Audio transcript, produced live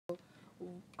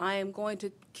I am going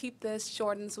to keep this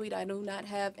short and sweet. I do not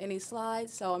have any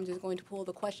slides, so I'm just going to pull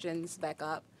the questions back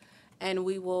up, and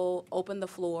we will open the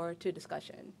floor to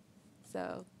discussion.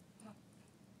 So,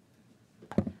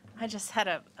 I just had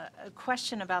a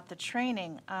question about the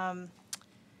training.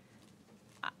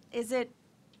 Is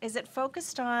it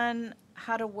focused on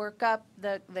how to work up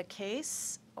the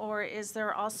case, or is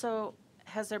there also,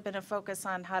 has there been a focus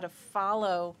on how to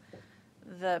follow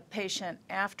the patient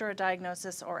after a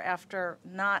diagnosis or after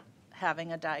not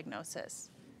having a diagnosis?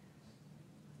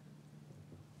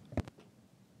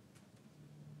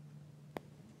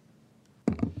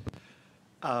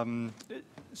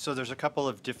 So there's a couple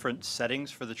of different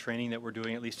settings for the training that we're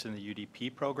doing, at least in the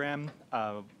UDP program.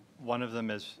 One of them,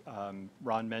 as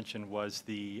Ron mentioned, was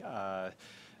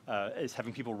is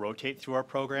having people rotate through our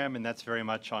program, and that's very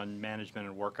much on management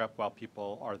and workup while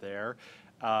people are there.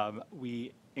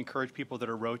 We encourage people that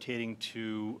are rotating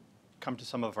to come to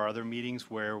some of our other meetings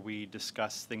where we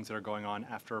discuss things that are going on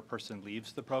after a person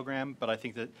leaves the program, but I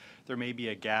think that there may be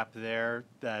a gap there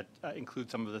that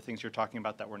includes some of the things you're talking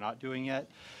about that we're not doing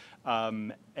yet.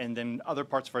 And then other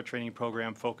parts of our training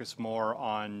program focus more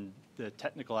on the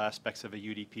technical aspects of a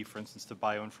UDP, for instance, the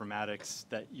bioinformatics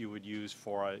that you would use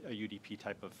for a UDP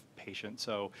type of patient.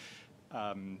 So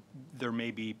there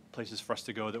may be places for us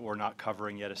to go that we're not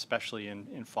covering yet, especially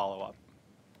in follow-up.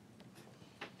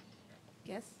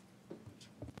 yes?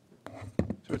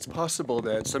 So it's possible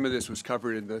that some of this was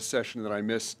covered in the session that I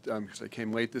missed because I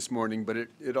came late this morning, but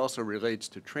it also relates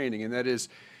to training, and that is,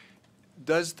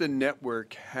 does the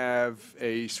network have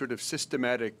a sort of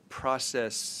systematic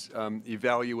process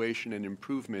evaluation and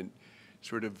improvement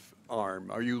sort of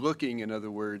arm? Are you looking, in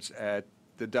other words, at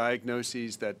the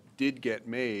diagnoses that did get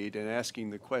made and asking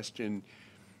the question,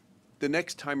 the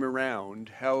next time around,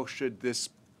 how should this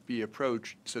be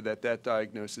approached so that that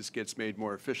diagnosis gets made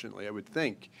more efficiently? I would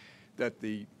think that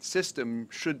the system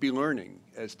should be learning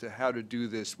as to how to do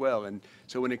this well. And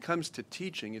so when it comes to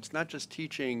teaching, it's not just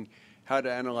teaching how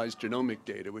to analyze genomic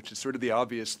data, which is sort of the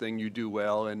obvious thing you do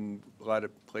well, and a lot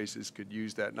of places could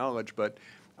use that knowledge. But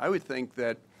I would think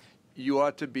that you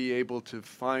ought to be able to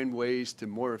find ways to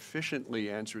more efficiently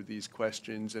answer these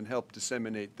questions and help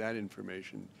disseminate that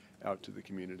information out to the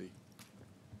community.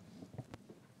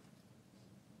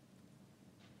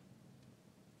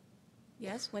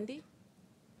 Yes, Wendy?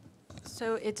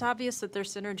 So it's obvious that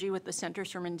there's synergy with the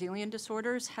Centers for Mendelian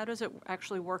Disorders. How does it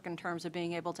actually work in terms of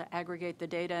being able to aggregate the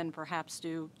data and perhaps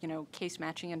do, case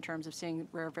matching in terms of seeing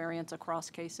rare variants across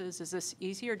cases? Is this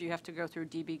easy, or do you have to go through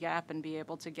dbGaP and be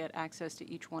able to get access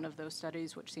to each one of those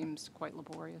studies, which seems quite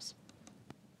laborious?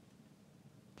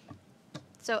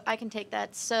 So I can take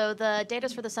that. So the data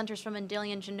for the Centers for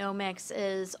Mendelian Genomics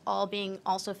is all being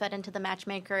also fed into the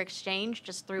Matchmaker Exchange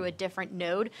just through a different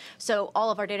node. So all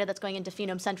of our data that's going into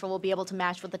Phenome Central will be able to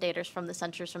match with the data from the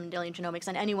Centers for Mendelian Genomics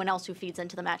and anyone else who feeds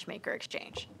into the Matchmaker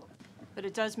Exchange. But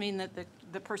it does mean that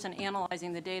the person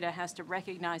analyzing the data has to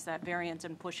recognize that variant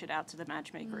and push it out to the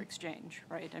Matchmaker Exchange,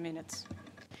 right? I mean,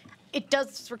 it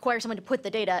does require someone to put the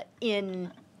data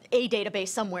in a database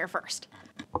somewhere first.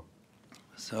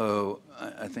 So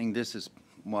I think this is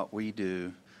what we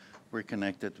do. We're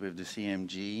connected with the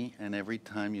CMG, and every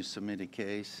time you submit a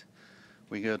case,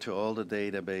 we go to all the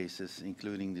databases,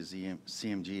 including the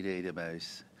CMG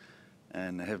database,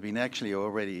 and have been actually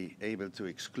already able to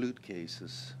exclude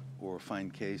cases or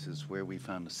find cases where we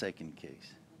found a second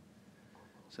case.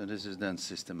 So this is done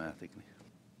systematically.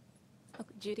 Okay,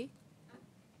 Judy?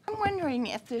 I'm wondering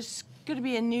if there's going to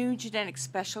be a new genetic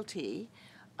specialty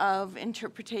of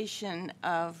interpretation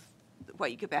of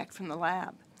what you get back from the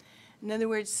lab. In other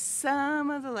words, some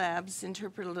of the labs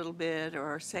interpret a little bit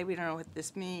or say we don't know what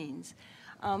this means,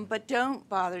 but don't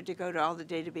bother to go to all the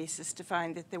databases to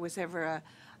find that there was ever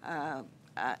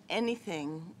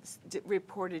anything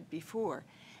reported before.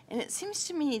 And it seems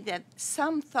to me that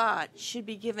some thought should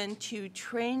be given to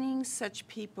training such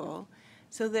people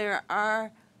so there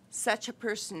are such a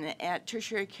person at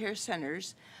tertiary care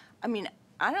centers. I mean,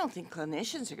 I don't think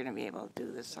clinicians are going to be able to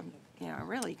do this. I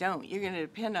really don't. You're going to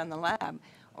depend on the lab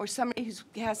or somebody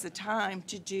who has the time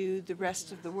to do the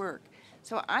rest of the work.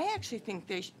 So I actually think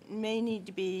there may need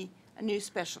to be a new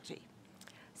specialty.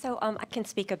 So I can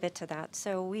speak a bit to that.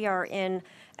 So we are in,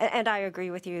 and I agree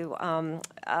with you,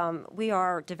 we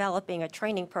are developing a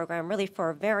training program really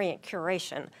for variant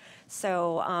curation.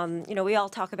 So, we all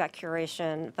talk about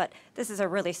curation, but this is a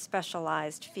really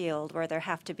specialized field where there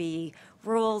have to be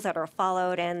rules that are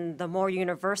followed, and the more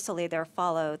universally they're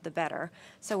followed, the better.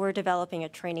 So we're developing a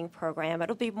training program.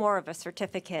 It'll be more of a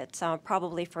certificate,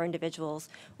 probably for individuals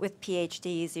with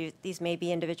PhDs. These may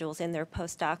be individuals in their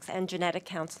postdocs and genetic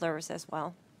counselors as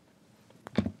well.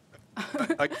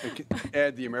 I can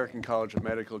add the American College of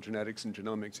Medical Genetics and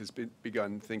Genomics has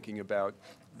begun thinking about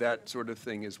that sort of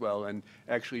thing as well, and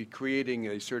actually creating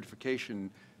a certification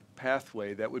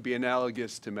pathway that would be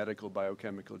analogous to medical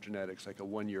biochemical genetics, like a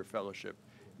one-year fellowship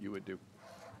you would do.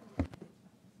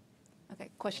 Okay,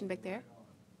 question back there?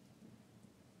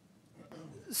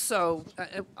 So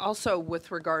also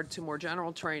with regard to more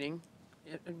general training,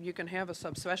 you can have a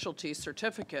subspecialty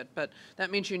certificate, but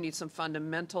that means you need some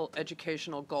fundamental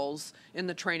educational goals in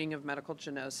the training of medical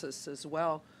geneticists as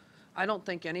well. I don't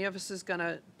think any of us is going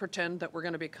to pretend that we're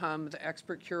going to become the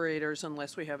expert curators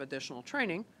unless we have additional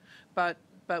training, but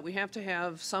we have to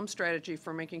have some strategy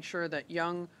for making sure that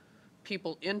young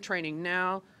people in training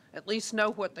now at least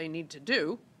know what they need to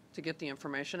do to get the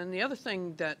information. And the other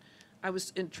thing that I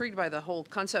was intrigued by the whole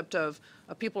concept of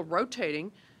people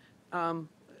rotating,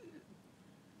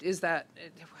 is that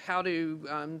how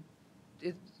to,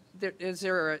 is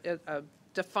there a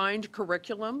defined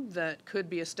curriculum that could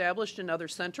be established in other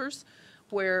centers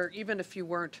where even if you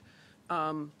weren't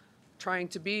trying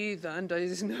to be the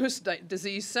undiagnosed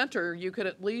disease center, you could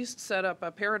at least set up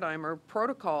a paradigm or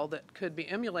protocol that could be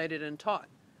emulated and taught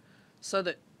so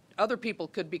that other people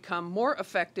could become more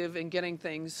effective in getting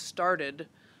things started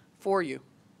for you.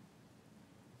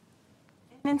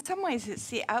 And in some ways, it's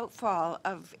the outfall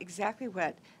of exactly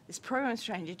what this program is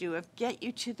trying to do, of get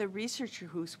you to the researcher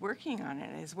who's working on it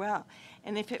as well.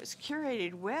 And if it was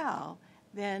curated well,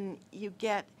 then you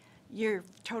get your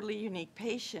totally unique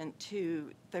patient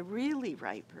to the really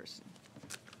right person.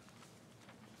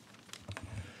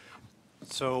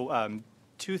 So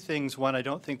two things. One, I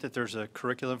don't think that there's a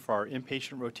curriculum for our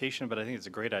inpatient rotation, but I think it's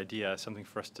a great idea, something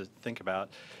for us to think about.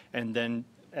 And then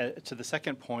to the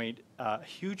second point, a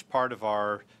huge part of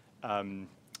our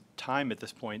time at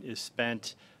this point is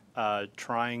spent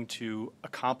trying to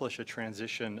accomplish a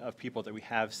transition of people that we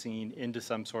have seen into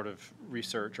some sort of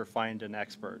research or find an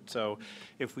expert. So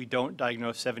if we don't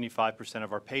diagnose 75%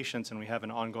 of our patients and we have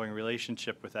an ongoing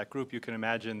relationship with that group, you can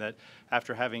imagine that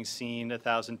after having seen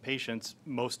 1,000 patients,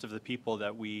 most of the people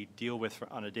that we deal with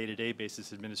on a day-to-day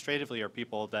basis administratively are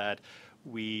people that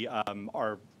we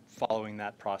are following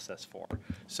that process for.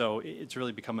 So it's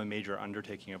really become a major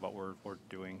undertaking of what we're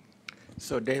doing.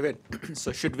 So David,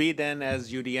 so should we then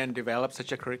as UDN develop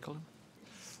such a curriculum?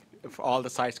 If all the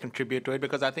sites contribute to it,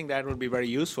 because I think that would be very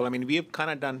useful. I mean, we've kind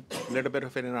of done a little bit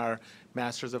of it in our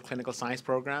Masters of Clinical Science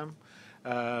program,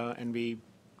 and we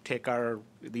take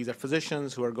these are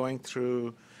physicians who are going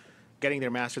through getting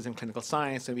their Masters in Clinical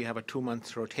Science, and we have a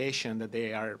 2-month rotation that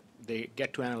they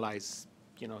get to analyze,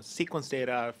 sequence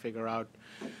data, figure out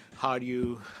how do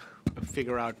you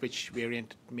figure out which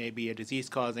variant may be a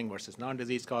disease-causing versus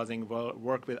non-disease-causing,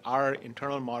 work with our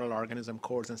internal model organism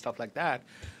cores and stuff like that.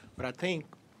 But I think,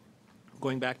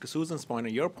 going back to Susan's point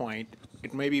and your point,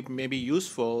 it may be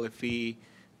useful if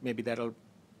maybe that'll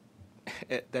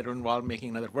involve making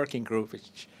another working group,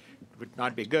 which would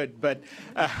not be good, but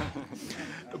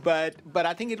but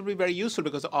I think it would be very useful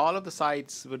because all of the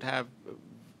sites would have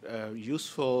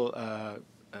useful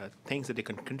things that they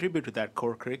can contribute to that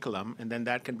core curriculum, and then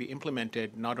that can be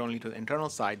implemented not only to the internal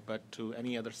site, but to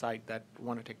any other site that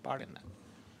want to take part in that.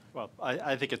 Well,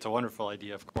 I think it's a wonderful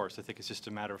idea, of course. I think it's just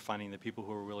a matter of finding the people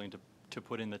who are willing to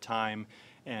put in the time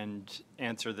and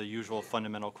answer the usual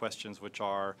fundamental questions, which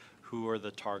are who are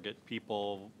the target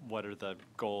people, what are the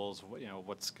goals,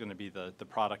 what's going to be the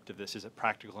product of this? Is it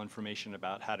practical information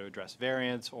about how to address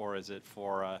variants, or is it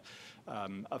for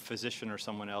a physician or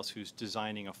someone else who's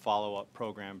designing a follow-up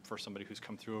program for somebody who's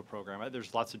come through a program?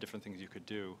 There's lots of different things you could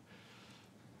do.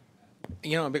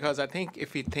 Because I think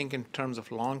if we think in terms of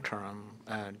long-term,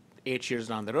 8 years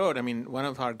down the road, I mean, one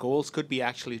of our goals could be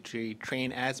actually to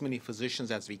train as many physicians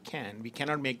as we can. We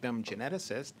cannot make them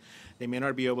geneticists. They may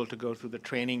not be able to go through the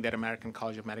training that American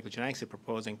College of Medical Genetics is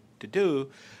proposing to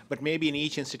do, but maybe in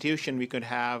each institution we could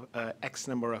have X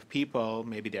number of people,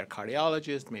 maybe they're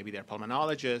cardiologists, maybe they're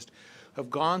pulmonologists, who've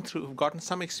gotten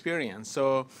some experience.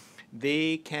 So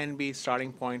they can be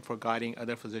starting point for guiding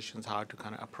other physicians how to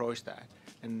kind of approach that.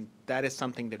 And that is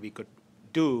something that we could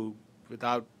do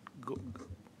without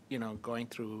going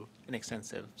through an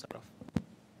extensive sort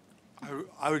of.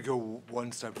 I would go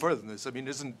one step further than this. I mean,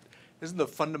 isn't the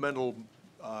fundamental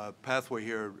pathway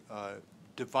here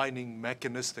defining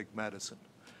mechanistic medicine?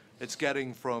 It's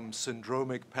getting from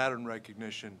syndromic pattern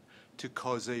recognition to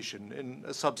causation in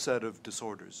a subset of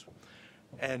disorders.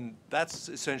 And that's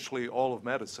essentially all of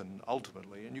medicine,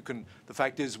 ultimately. And the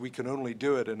fact is, we can only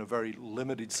do it in a very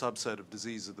limited subset of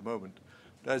disease at the moment.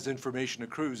 As information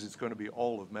accrues, it's going to be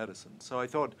all of medicine. So I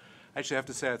thought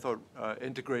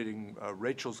integrating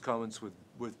Rachel's comments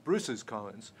with Bruce's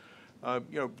comments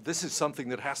This is something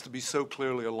that has to be so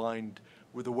clearly aligned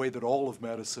with the way that all of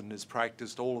medicine is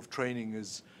practiced, all of training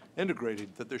is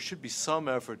integrated, that there should be some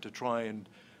effort to try and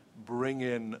bring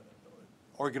in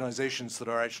organizations that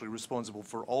are actually responsible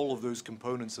for all of those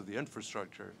components of the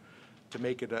infrastructure to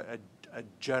make it a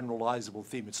generalizable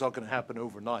theme. It's not going to happen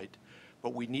overnight,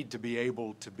 but we need to be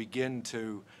able to begin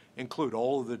to include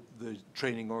all of the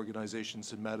training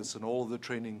organizations in medicine, all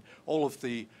of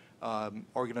the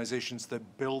organizations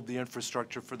that build the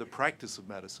infrastructure for the practice of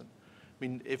medicine. I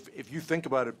mean, if you think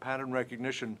about it, pattern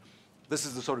recognition, this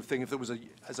is the sort of thing, if there was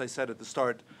as I said at the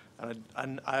start,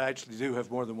 and I actually do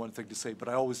have more than one thing to say, but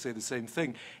I always say the same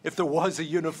thing. If there was a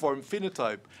uniform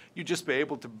phenotype, you'd just be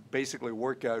able to basically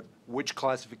work out which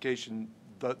classification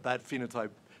that phenotype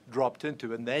dropped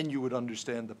into, and then you would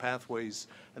understand the pathways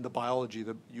and the biology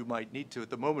that you might need to.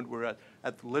 At the moment, we're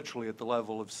at literally at the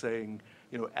level of saying,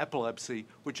 epilepsy,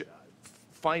 which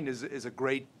fine is a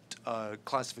great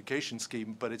classification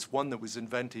scheme, but it's one that was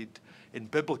invented in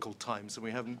biblical times, and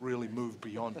we haven't really moved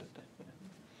beyond it.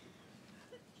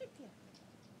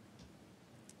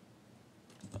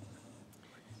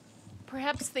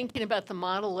 Perhaps thinking about the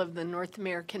model of the North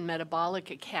American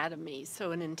Metabolic Academy,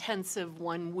 so an intensive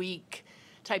 1-week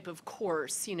type of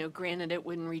course, granted it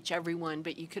wouldn't reach everyone,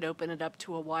 but you could open it up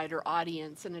to a wider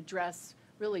audience and address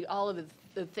really all of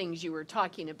the things you were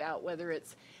talking about, whether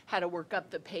it's how to work up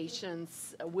the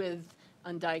patients with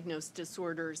undiagnosed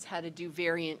disorders, how to do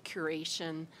variant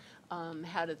curation,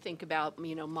 how to think about,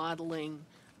 modeling.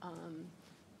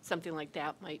 Something like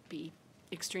that might be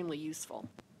extremely useful.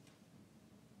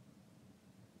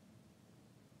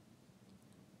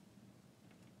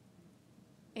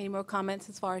 Any more comments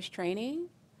as far as training?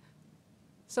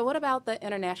 So what about the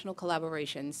international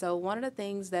collaboration? So one of the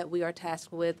things that we are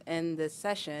tasked with in this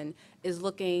session is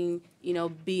looking,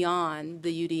 beyond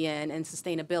the UDN and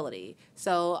sustainability.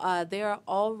 So there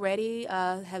already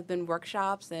have been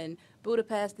workshops in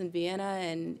Budapest and Vienna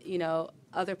and,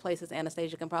 other places.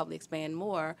 Anastasia can probably expand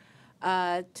more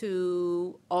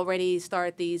to already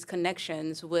start these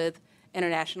connections with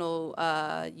international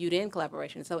UDN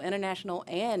collaboration, so international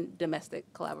and domestic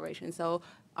collaboration. So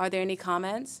are there any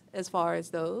comments as far as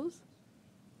those,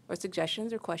 or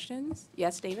suggestions or questions?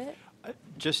 Yes, David?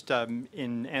 Just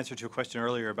in answer to a question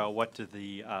earlier about what do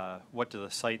the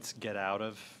sites get out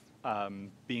of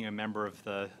being a member of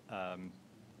the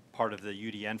part of the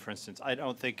UDN, for instance, I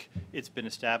don't think it's been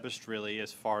established really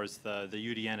as far as the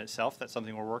UDN itself. That's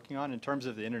something we're working on. In terms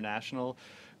of the international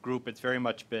group, it's very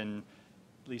much been,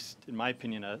 at least in my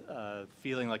opinion, a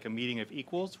feeling like a meeting of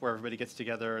equals where everybody gets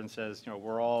together and says,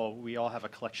 we all have a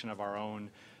collection of our own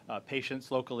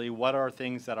patients locally. What are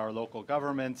things that our local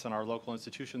governments and our local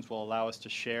institutions will allow us to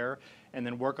share, and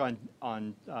then work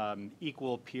on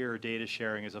equal peer data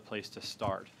sharing as a place to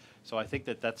start. So I think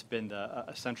that's been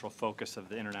a central focus of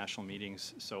the international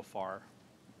meetings so far.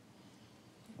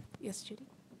 Yes, Judy?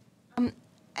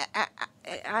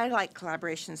 I like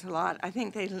collaborations a lot. I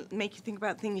think they make you think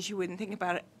about things you wouldn't think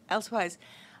about elsewise.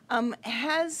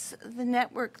 Has the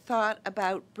network thought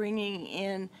about bringing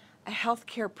in a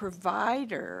healthcare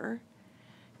provider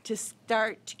to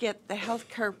start to get the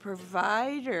healthcare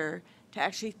provider to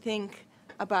actually think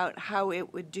about how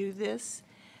it would do this?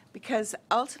 Because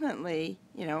ultimately,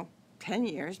 10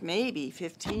 years, maybe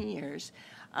 15 years,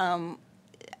 the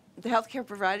healthcare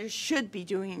providers should be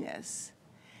doing this.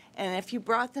 And if you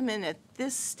brought them in at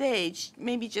this stage,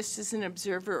 maybe just as an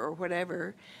observer or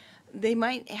whatever, they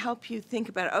might help you think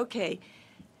about, okay,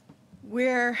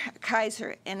 we're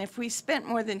Kaiser, and if we spent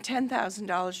more than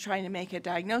 $10,000 trying to make a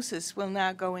diagnosis, we'll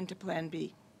now go into Plan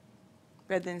B,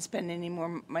 rather than spend any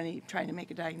more money trying to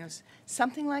make a diagnosis.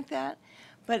 Something like that.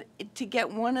 But to get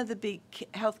one of the big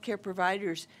healthcare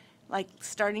providers, like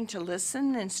starting to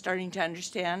listen and starting to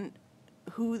understand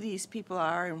who these people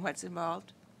are and what's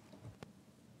involved.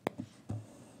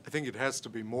 I think it has to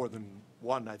be more than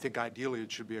one. I think ideally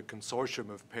it should be a consortium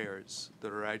of pairs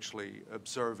that are actually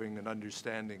observing and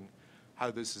understanding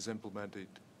how this is implemented.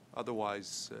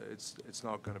 Otherwise, it's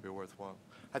not going to be worthwhile.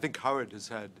 I think Howard has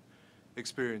had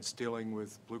experience dealing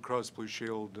with Blue Cross Blue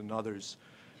Shield and others.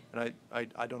 And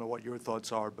I don't know what your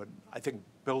thoughts are, but I think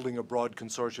building a broad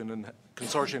consortium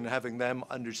and having them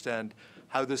understand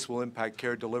how this will impact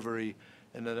care delivery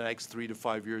in the next 3 to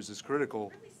 5 years is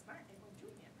critical. Really smart, they were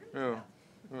doing it. Really well.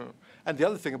 Yeah. And the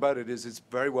other thing about it is it's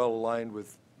very well aligned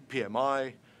with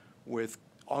PMI, with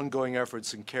ongoing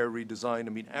efforts in care redesign. I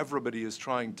mean, everybody is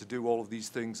trying to do all of these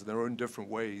things in their own different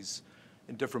ways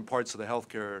in different parts of the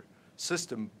healthcare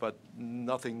system, but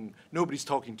nobody's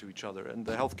talking to each other, and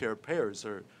the healthcare pairs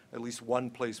are at least one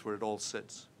place where it all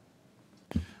sits.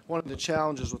 One of the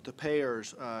challenges with the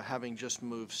payers, having just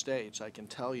moved states, I can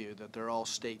tell you that they're all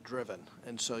state-driven.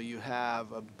 And so you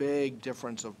have a big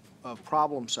difference of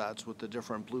problem sets with the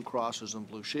different Blue Crosses and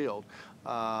Blue Shield.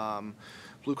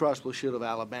 Blue Cross Blue Shield of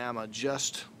Alabama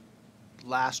just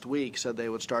last week said they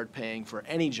would start paying for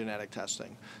any genetic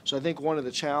testing. So I think one of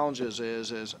the challenges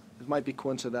is it might be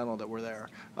coincidental that we're there,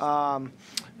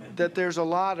 that there's a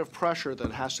lot of pressure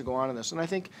that has to go on in this. And I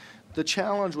think the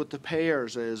challenge with the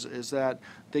payers is that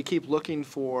they keep looking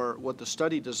for what the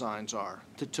study designs are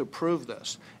to prove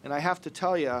this. And I have to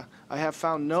tell you, I have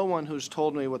found no one who's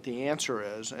told me what the answer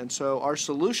is. And so our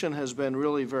solution has been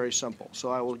really very simple.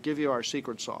 So I will give you our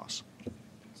secret sauce.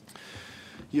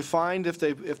 You find if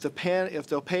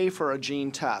they'll pay for a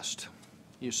gene test,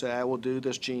 you say, I will do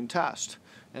this gene test.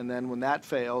 And then when that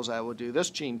fails, I will do this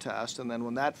gene test. And then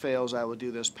when that fails, I will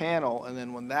do this panel. And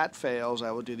then when that fails,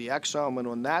 I will do the exome. And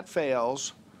when that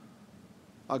fails,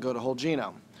 I'll go to whole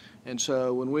genome. And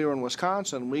so when we were in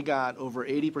Wisconsin, we got over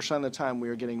 80% of the time we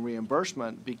were getting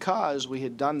reimbursement because we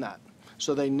had done that.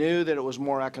 So they knew that it was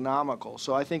more economical.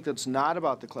 So I think that's not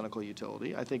about the clinical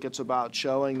utility. I think it's about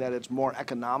showing that it's more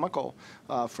economical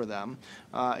for them.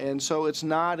 And so it's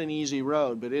not an easy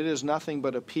road, but it is nothing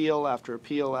but appeal after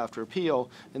appeal after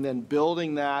appeal, and then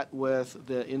building that with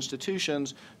the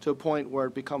institutions to a point where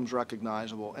it becomes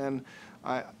recognizable.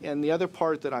 And the other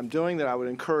part that I'm doing that I would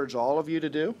encourage all of you to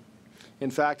do,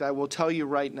 in fact, I will tell you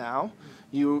right now,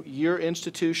 your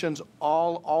institutions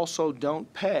all also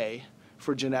don't pay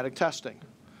for genetic testing.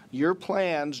 Your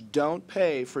plans don't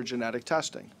pay for genetic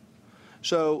testing.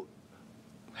 So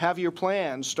have your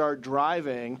plans start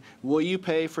driving, will you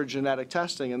pay for genetic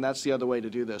testing? And that's the other way to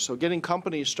do this. So getting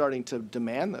companies starting to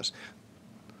demand this.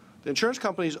 The insurance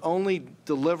companies only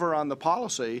deliver on the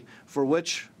policy for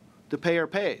which the payer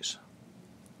pays.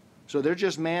 So they're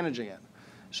just managing it.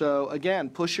 So again,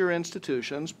 push your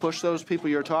institutions, push those people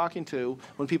you're talking to.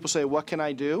 When people say, what can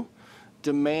I do?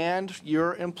 Demand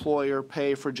your employer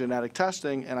pay for genetic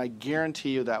testing, and I guarantee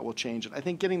you that will change it. I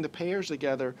think getting the payers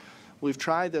together, we've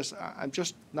tried this, I'm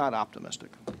just not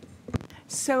optimistic.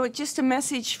 So just a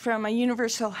message from a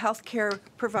universal health care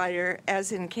provider,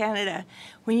 as in Canada,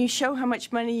 when you show how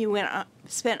much money you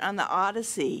spent on the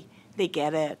Odyssey, they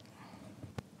get it.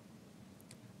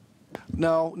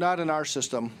 No, not in our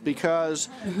system, because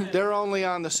they're only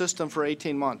on the system for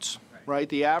 18 months. Right?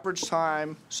 The average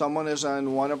time someone is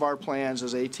on one of our plans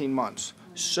is 18 months.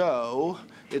 So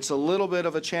it's a little bit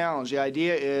of a challenge. The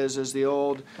idea is the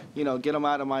old, get them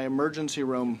out of my emergency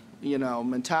room,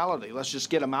 mentality. Let's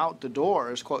just get them out the door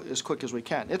as quick as we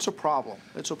can. It's a problem.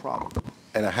 It's a problem.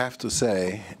 And I have to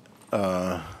say,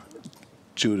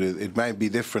 Judith, it might be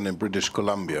different in British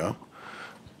Columbia,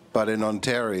 but in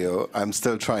Ontario, I'm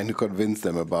still trying to convince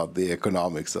them about the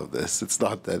economics of this. It's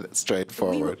not that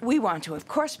straightforward. We want to, of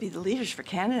course, be the leaders for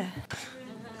Canada.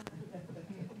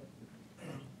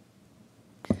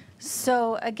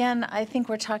 So again, I think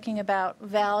we're talking about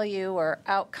value or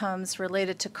outcomes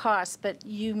related to cost, but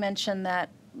you mentioned that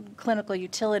clinical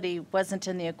utility wasn't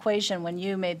in the equation when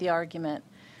you made the argument.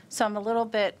 So I'm a little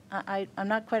bit, I'm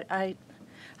not quite,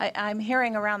 I'm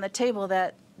hearing around the table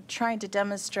that trying to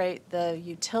demonstrate the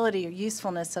utility or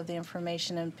usefulness of the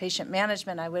information in patient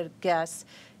management, I would guess,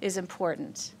 is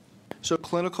important. So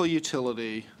clinical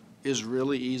utility is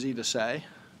really easy to say.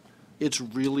 It's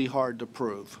really hard to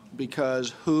prove,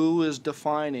 because who is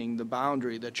defining the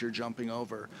boundary that you're jumping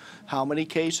over? How many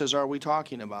cases are we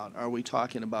talking about? Are we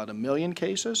talking about 1 million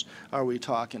cases? Are we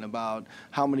talking about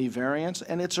how many variants?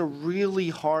 And it's a really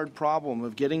hard problem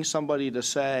of getting somebody to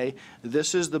say,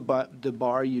 this is the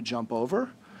bar you jump over.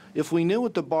 If we knew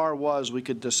what the bar was, we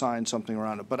could design something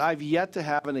around it. But I've yet to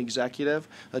have an executive,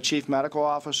 a chief medical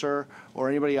officer, or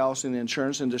anybody else in the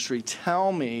insurance industry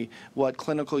tell me what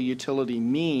clinical utility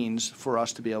means for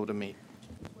us to be able to meet.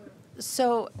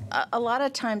 So a lot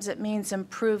of times it means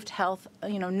improved health,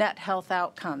 net health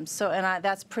outcomes. So, and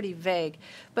that's pretty vague.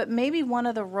 But maybe one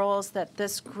of the roles that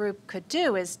this group could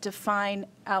do is define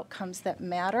outcomes that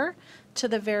matter to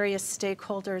the various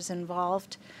stakeholders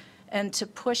involved, and to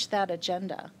push that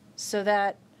agenda so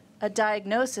that a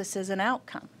diagnosis is an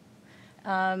outcome.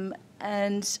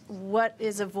 And what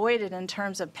is avoided in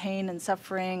terms of pain and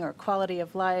suffering or quality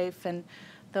of life and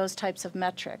those types of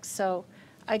metrics. So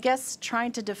I guess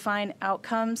trying to define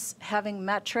outcomes, having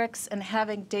metrics, and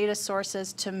having data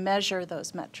sources to measure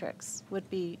those metrics would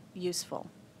be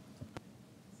useful.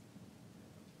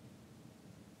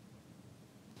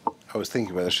 I was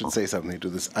thinking whether I should say something to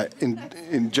this.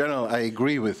 In general, I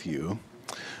agree with you,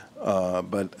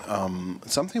 but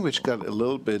something which got a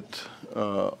little bit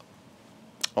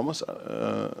almost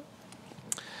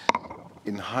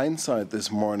in hindsight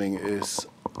this morning is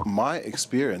my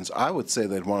experience, I would say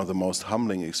that one of the most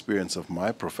humbling experience of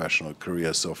my professional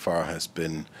career so far has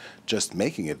been just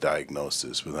making a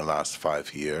diagnosis within the last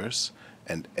 5 years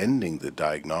and ending the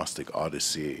diagnostic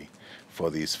odyssey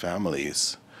for these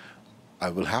families. I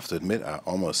will have to admit, I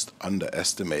almost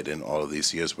underestimated in all of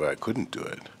these years where I couldn't do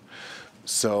it.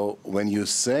 So when you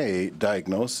say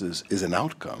diagnosis is an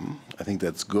outcome, I think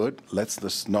that's good. Let's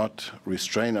just not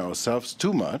restrain ourselves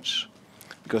too much,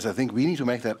 because I think we need to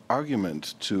make that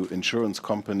argument to insurance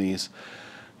companies.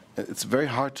 It's very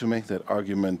hard to make that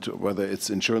argument, whether it's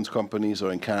insurance companies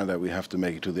or in Canada, we have to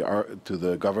make it to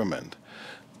the government.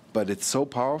 But it's so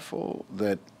powerful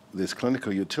that this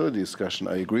clinical utility discussion,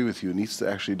 I agree with you, needs to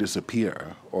actually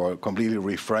disappear or completely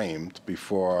reframed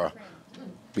before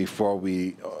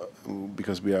we,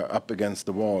 because we are up against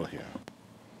the wall here.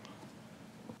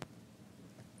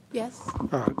 Yes.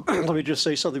 Let me just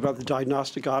say something about the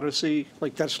diagnostic odyssey.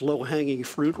 Like, that's low-hanging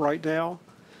fruit right now.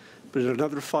 But in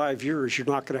another 5 years, you're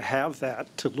not going to have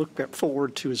that to look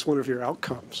forward to as one of your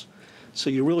outcomes. So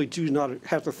you really do not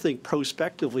have to think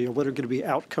prospectively of what are going to be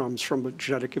outcomes from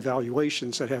genetic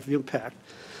evaluations that have impact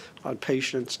on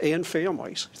patients and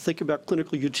families. Think about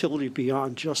clinical utility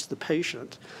beyond just the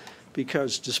patient,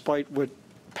 because despite what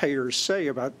payers say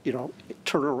about,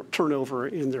 turnover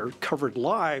in their covered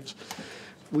lives,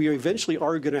 we eventually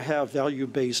are going to have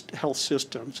value-based health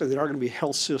systems, and there are going to be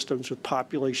health systems with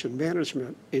population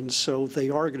management, and so they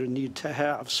are going to need to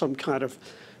have some kind of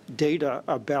data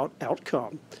about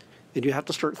outcome. And you have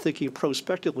to start thinking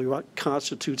prospectively what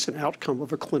constitutes an outcome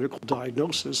of a clinical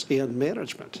diagnosis and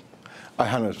management. I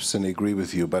 100% agree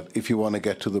with you, but if you want to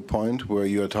get to the point where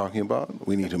you're talking about,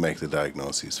 we need to make the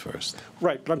diagnoses first.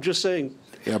 Right, but I'm just saying,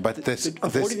 yeah, but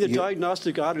avoiding the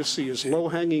diagnostic odyssey is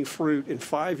low-hanging fruit. In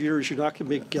 5 years, you're not going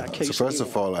to make that case. So first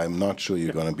of all, I'm not sure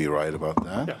you're going to be right about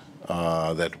that.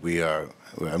 Yeah.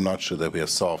 I'm not sure that we have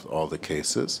solved all the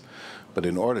cases. But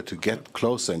in order to get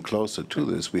closer and closer to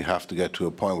this, we have to get to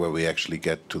a point where we actually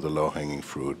get to the low-hanging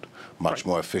fruit much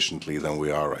more efficiently than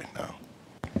we are right now.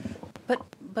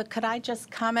 But could I just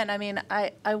comment? I mean,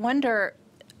 I wonder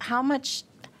how much,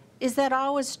 is that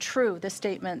always true, the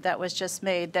statement that was just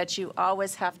made, that you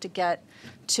always have to get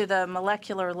to the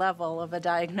molecular level of a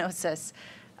diagnosis?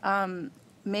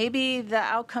 Maybe the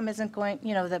outcome isn't going,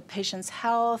 the patient's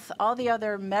health, all the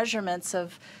other measurements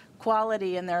of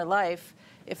quality in their life.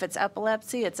 If it's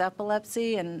epilepsy,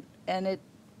 and it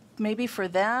maybe for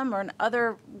them or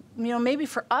other, maybe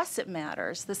for us it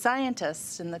matters, the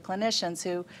scientists and the clinicians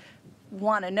who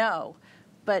want to know.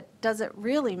 But does it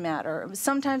really matter?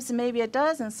 Sometimes maybe it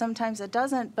does and sometimes it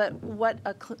doesn't, but what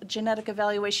a genetic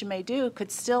evaluation may do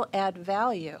could still add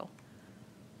value.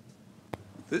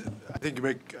 I think you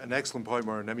make an excellent point,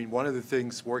 Maureen. I mean, one of the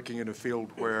things working in a field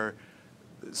where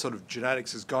sort of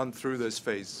genetics has gone through this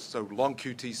phase, so long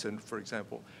QT syndrome, for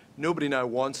example, nobody now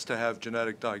wants to have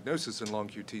genetic diagnosis in long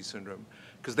QT syndrome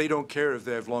because they don't care if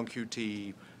they have long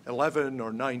QT 11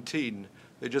 or 19.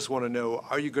 They just want to know,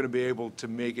 are you going to be able to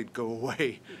make it go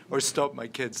away or stop my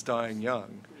kids dying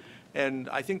young? And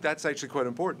I think that's actually quite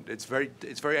important. It's very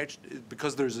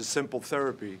because there's a simple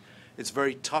therapy, it's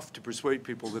very tough to persuade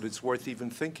people that it's worth even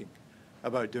thinking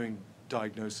about doing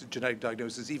genetic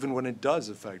diagnosis, even when it does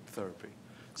affect therapy.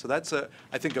 So that's,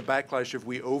 I think, a backlash if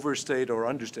we overstate or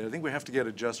understate. I think we have to get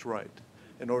it just right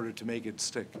in order to make it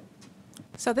stick.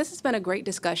 So this has been a great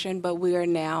discussion, but we are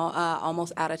now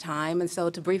almost out of time. And so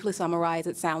to briefly summarize,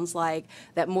 it sounds like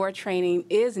that more training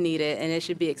is needed and it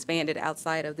should be expanded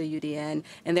outside of the UDN.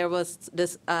 And there was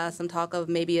this, some talk of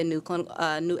maybe a new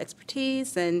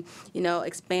expertise and,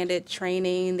 expanded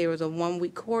training. There was a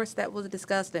 1-week course that was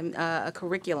discussed and a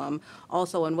curriculum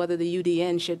also, and whether the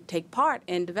UDN should take part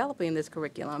in developing this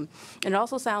curriculum. And it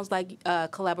also sounds like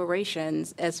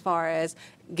collaborations as far as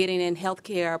getting in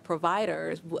healthcare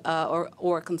providers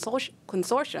or a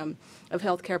consortium of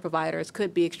healthcare providers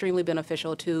could be extremely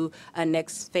beneficial to a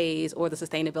next phase or the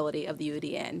sustainability of the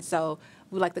UDN. So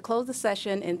we'd like to close the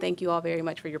session and thank you all very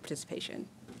much for your participation.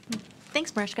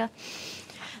 Thanks, Marishka.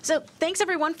 So thanks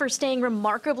everyone for staying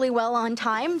remarkably well on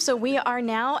time. So we are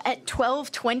now at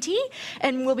 12:20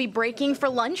 and we'll be breaking for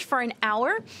lunch for an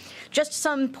hour. Just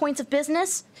some points of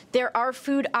business. There are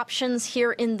food options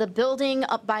here in the building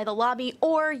up by the lobby,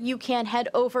 or you can head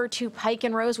over to Pike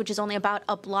and Rose, which is only about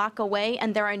a block away,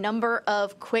 and there are a number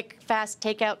of quick, fast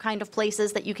takeout kind of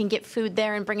places that you can get food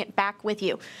there and bring it back with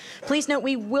you. Please note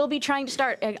we will be trying to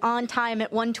start on time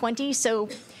at 1:20, so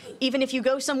even if you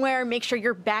go somewhere, make sure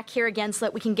you're back here again so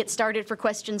that we can get started for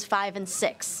questions 5 and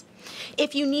 6.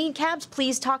 If you need cabs,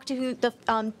 please talk to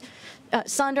the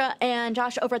Sandra and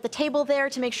Josh over at the table there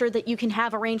to make sure that you can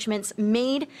have arrangements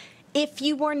made. If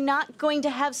you are not going to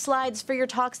have slides for your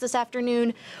talks this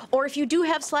afternoon, or if you do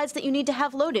have slides that you need to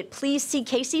have loaded, please see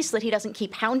Casey so that he doesn't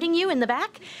keep hounding you in the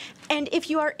back. And if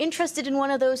you are interested in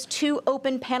one of those 2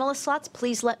 open panelist slots,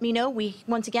 please let me know. We,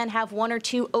 once again, have 1 or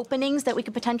 2 openings that we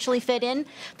could potentially fit in,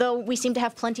 though we seem to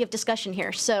have plenty of discussion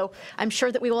here. So I'm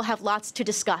sure that we will have lots to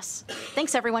discuss.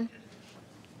 Thanks, everyone.